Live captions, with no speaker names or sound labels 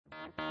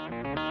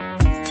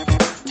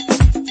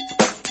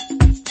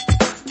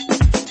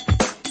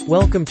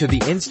Welcome to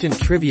the Instant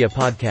Trivia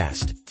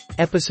Podcast,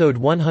 episode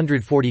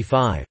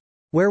 145,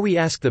 where we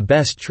ask the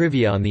best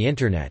trivia on the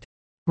internet.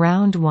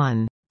 Round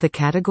 1. The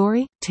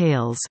category?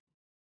 Tales.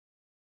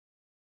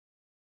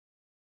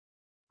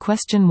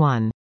 Question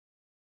 1.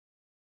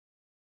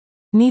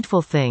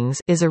 Needful Things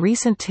is a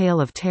recent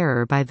tale of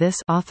terror by this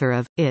author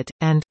of It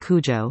and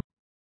Cujo.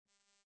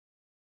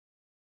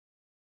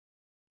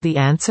 The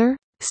answer?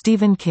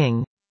 Stephen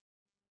King.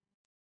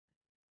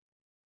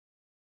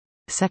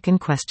 Second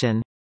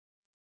question.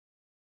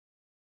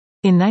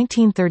 In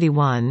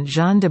 1931,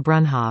 Jean de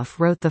Brunhoff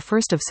wrote the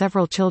first of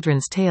several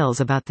children's tales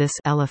about this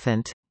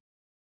elephant.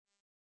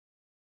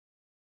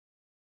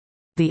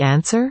 The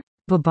answer?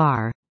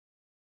 Babar.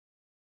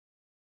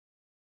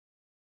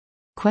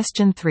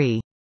 Question 3.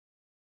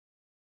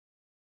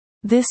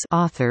 This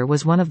author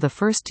was one of the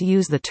first to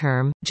use the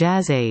term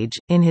Jazz Age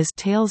in his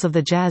Tales of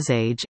the Jazz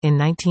Age in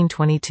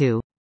 1922.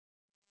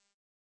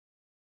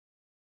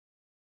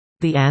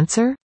 The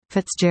answer?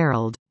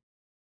 Fitzgerald.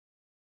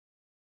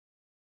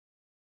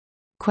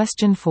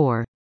 Question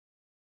 4.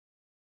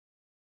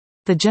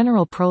 The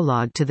general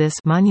prologue to this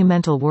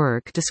monumental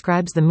work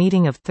describes the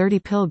meeting of 30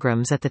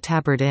 pilgrims at the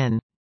Tabard Inn.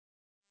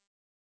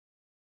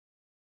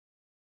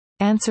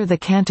 Answer: The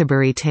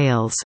Canterbury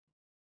Tales.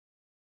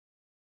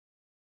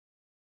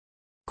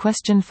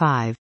 Question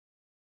 5.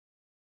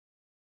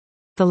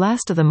 The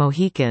Last of the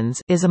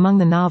Mohicans is among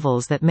the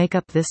novels that make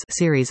up this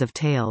series of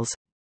tales.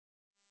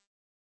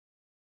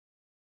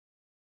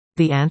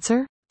 The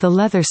answer? The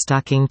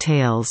Leatherstocking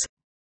Tales.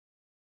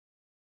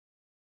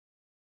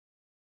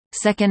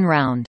 Second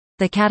round.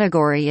 The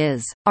category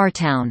is Our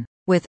Town,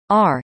 with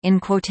R in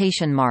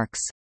quotation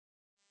marks.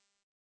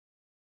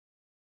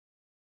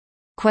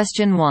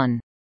 Question 1.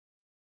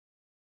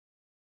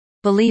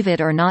 Believe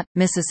it or not,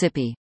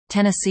 Mississippi,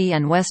 Tennessee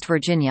and West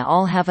Virginia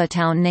all have a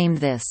town named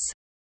this.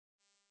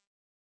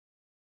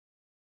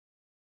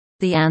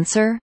 The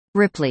answer?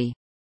 Ripley.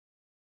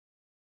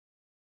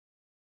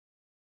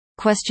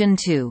 Question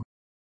 2.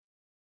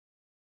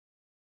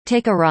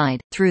 Take a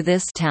ride through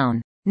this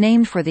town,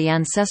 named for the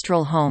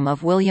ancestral home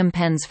of William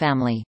Penn's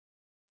family.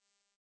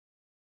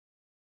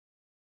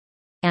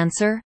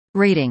 Answer: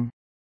 Reading.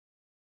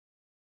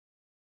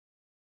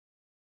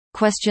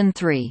 Question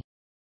 3.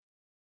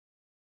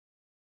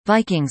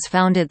 Vikings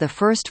founded the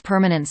first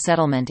permanent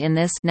settlement in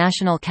this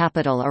national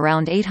capital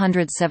around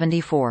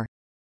 874.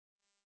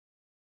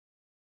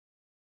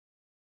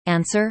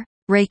 Answer: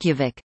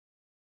 Reykjavik.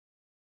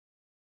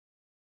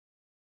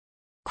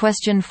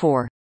 Question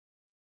 4.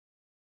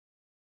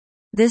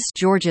 This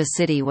Georgia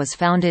city was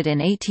founded in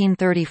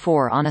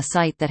 1834 on a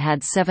site that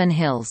had 7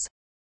 hills.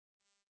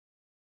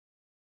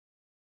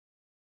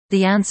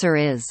 The answer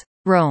is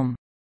Rome.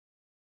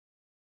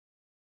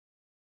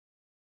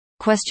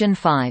 Question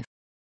 5.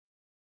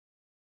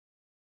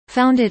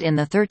 Founded in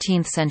the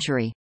 13th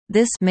century,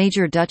 this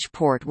major Dutch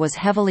port was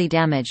heavily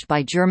damaged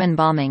by German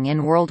bombing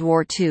in World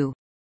War II.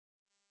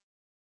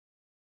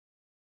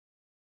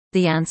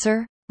 The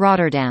answer?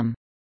 Rotterdam.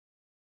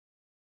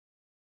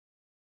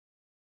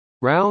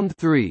 Round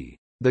 3.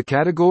 The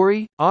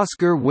category?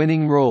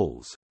 Oscar-winning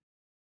roles.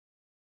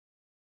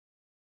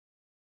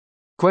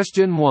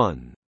 Question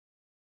 1.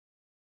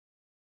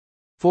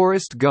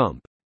 Forrest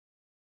Gump.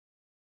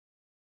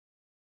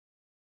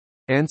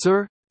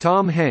 Answer: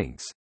 Tom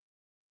Hanks.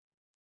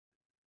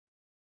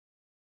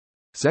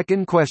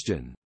 Second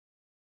question.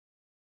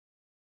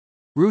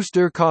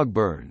 Rooster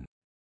Cogburn.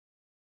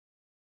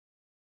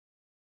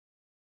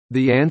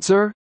 The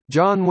answer?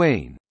 John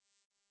Wayne.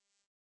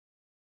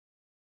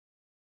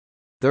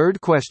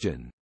 Third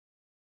question.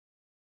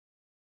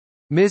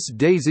 Miss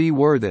Daisy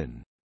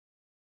Worthen.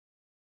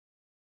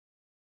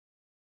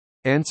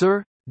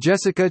 Answer: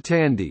 Jessica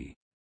Tandy.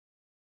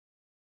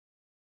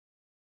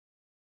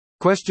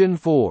 Question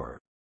 4.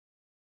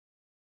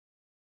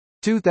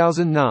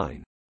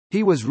 2009.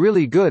 He was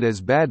really good as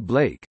Bad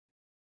Blake.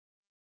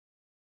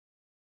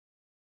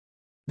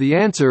 The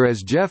answer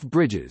is Jeff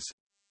Bridges.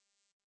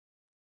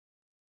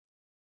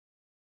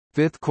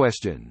 Fifth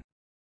question.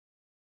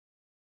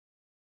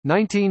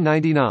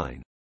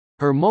 1999.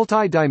 Her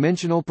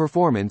multi-dimensional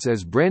performance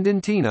as Brandon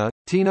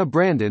Tina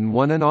Brandon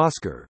won an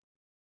Oscar.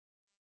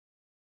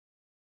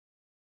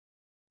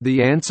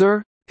 The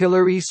answer?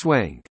 Hilary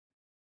Swank.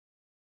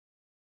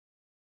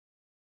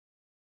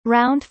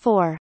 Round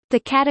 4. The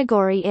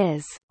category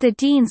is The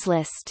Dean's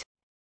List.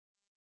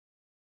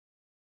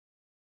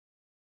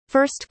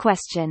 First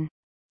question.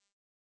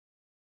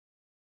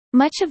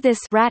 Much of this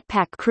Rat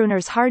Pack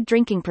crooner's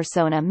hard-drinking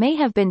persona may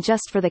have been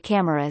just for the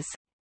cameras.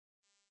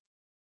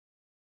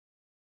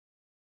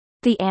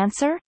 The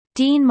answer?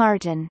 Dean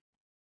Martin.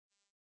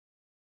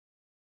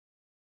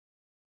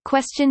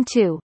 Question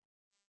 2.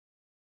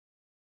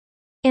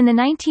 In the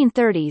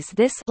 1930s,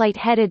 this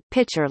light-headed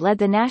pitcher led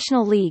the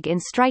National League in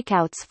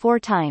strikeouts 4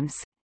 times.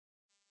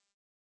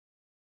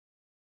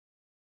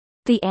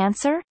 The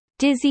answer?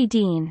 Dizzy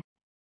Dean.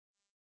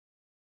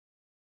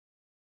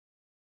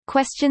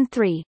 Question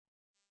 3.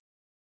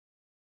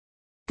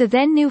 The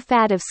then new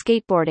fad of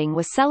skateboarding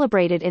was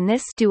celebrated in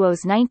this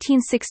duo's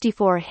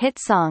 1964 hit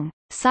song,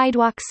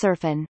 Sidewalk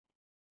Surfin'.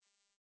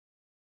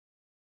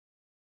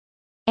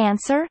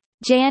 Answer: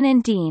 Jan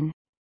and Dean.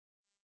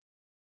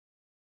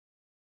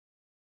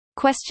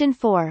 Question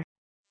 4.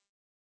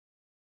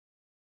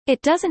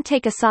 It doesn't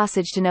take a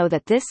sausage to know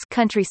that this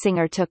country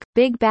singer took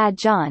Big Bad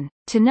John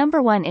to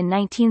number 1 in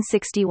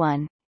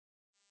 1961.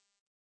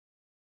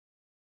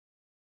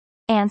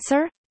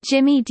 Answer: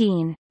 Jimmy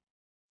Dean.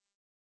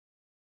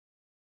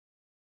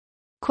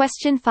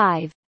 Question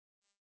 5.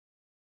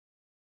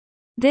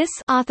 This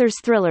author's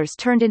thrillers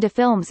turned into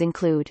films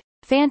include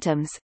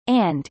Phantoms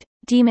and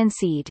Demon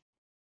Seed.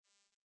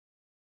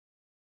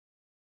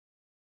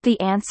 The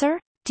answer: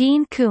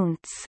 Dean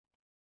Koontz.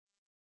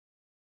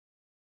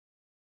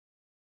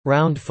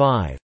 Round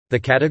 5. The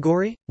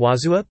category?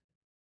 Wazup?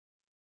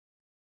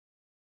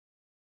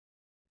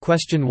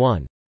 Question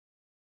 1.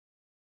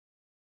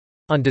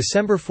 On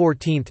December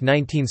 14,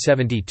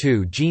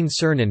 1972, Gene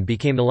Cernan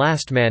became the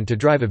last man to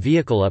drive a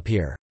vehicle up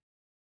here.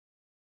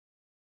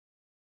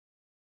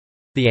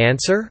 The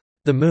answer?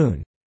 The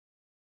Moon.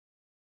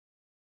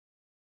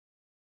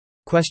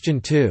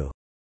 Question 2.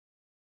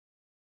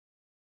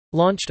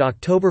 Launched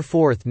October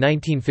 4,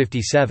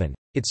 1957,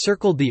 it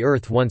circled the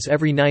Earth once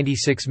every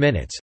 96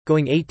 minutes,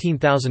 going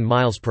 18,000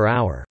 miles per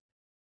hour.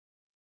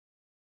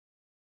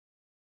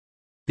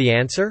 The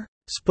answer?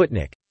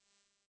 Sputnik.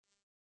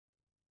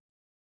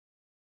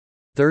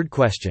 Third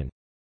question.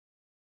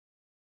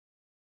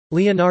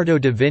 Leonardo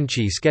da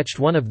Vinci sketched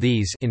one of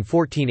these in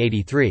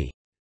 1483.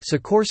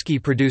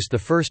 Sikorsky produced the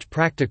first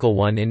practical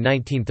one in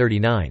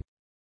 1939.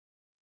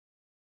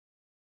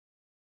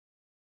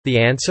 The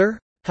answer?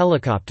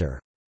 Helicopter.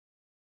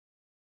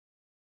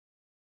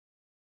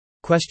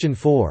 Question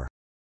 4.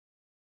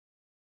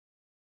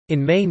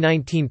 In May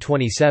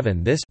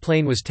 1927, this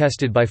plane was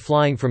tested by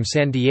flying from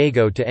San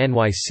Diego to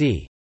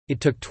NYC. It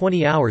took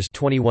 20 hours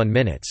 21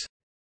 minutes.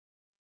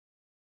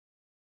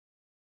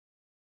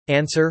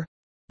 Answer: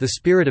 The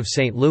Spirit of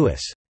St.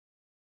 Louis.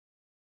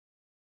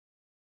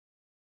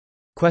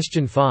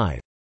 Question 5.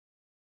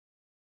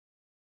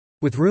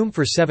 With room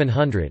for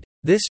 700,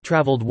 this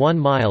traveled 1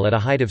 mile at a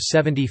height of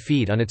 70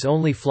 feet on its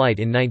only flight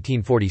in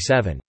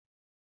 1947.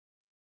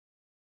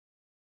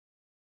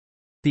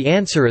 The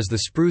answer is the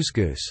Spruce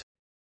Goose.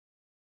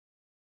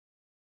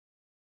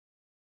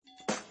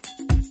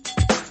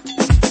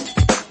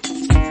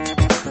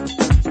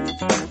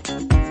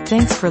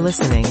 Thanks for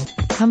listening.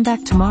 Come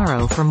back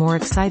tomorrow for more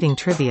exciting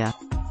trivia.